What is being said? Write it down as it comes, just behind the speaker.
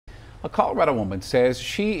A Colorado woman says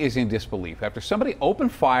she is in disbelief after somebody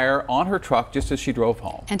opened fire on her truck just as she drove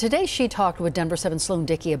home. And today she talked with Denver 7's Sloan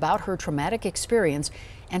Dickey about her traumatic experience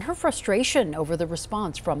and her frustration over the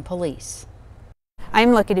response from police.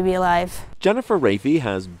 I'm lucky to be alive. Jennifer Raiffie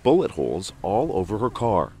has bullet holes all over her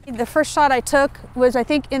car. The first shot I took was, I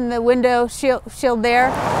think, in the window shield there.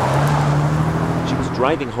 She was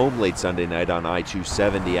driving home late Sunday night on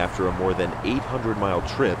I-270 after a more than 800-mile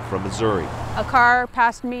trip from Missouri. A car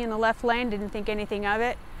passed me in the left lane, didn't think anything of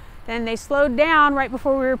it. Then they slowed down right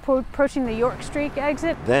before we were approaching the York Street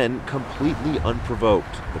exit. Then, completely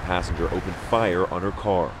unprovoked, the passenger opened fire on her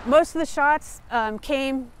car. Most of the shots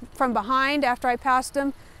came from behind after I passed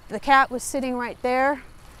him. The cat was sitting right there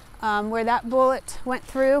where that bullet went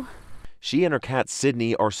through. She and her cat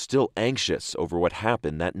Sydney are still anxious over what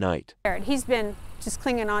happened that night. He's been just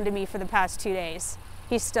clinging on to me for the past 2 days.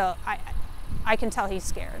 He's still, I can tell he's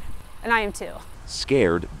scared, and I am too.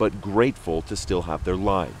 Scared, but grateful to still have their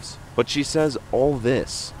lives. But she says all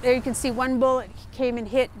this, there you can see one bullet came and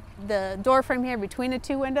hit the door frame here between the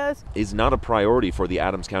two windows, is not a priority for the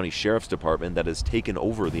Adams County Sheriff's Department that has taken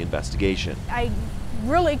over the investigation. I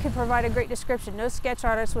really could provide a great description. No sketch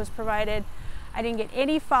artist was provided. I didn't get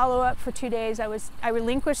any follow-up for 2 days. I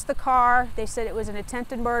relinquished the car. They said it was an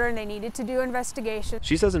attempted murder and they needed to do investigation.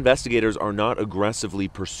 She says investigators are not aggressively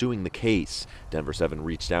pursuing the case. Denver 7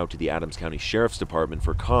 reached out to the Adams County Sheriff's Department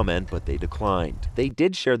for comment, but they declined. They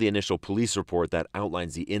did share the initial police report that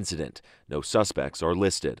outlines the incident. No suspects are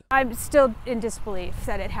listed. I'm still in disbelief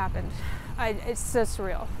that it happened. It's so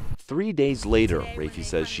surreal. 3 days later, Raiffie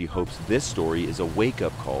says she hopes this story is a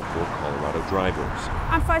wake-up call for Colorado drivers.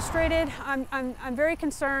 I'm frustrated. I'm very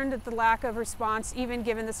concerned at the lack of response, even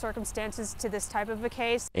given the circumstances to this type of a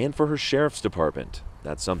case. And for her sheriff's department,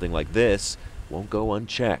 that something like this won't go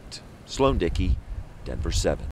unchecked. Sloan Dickey, Denver 7.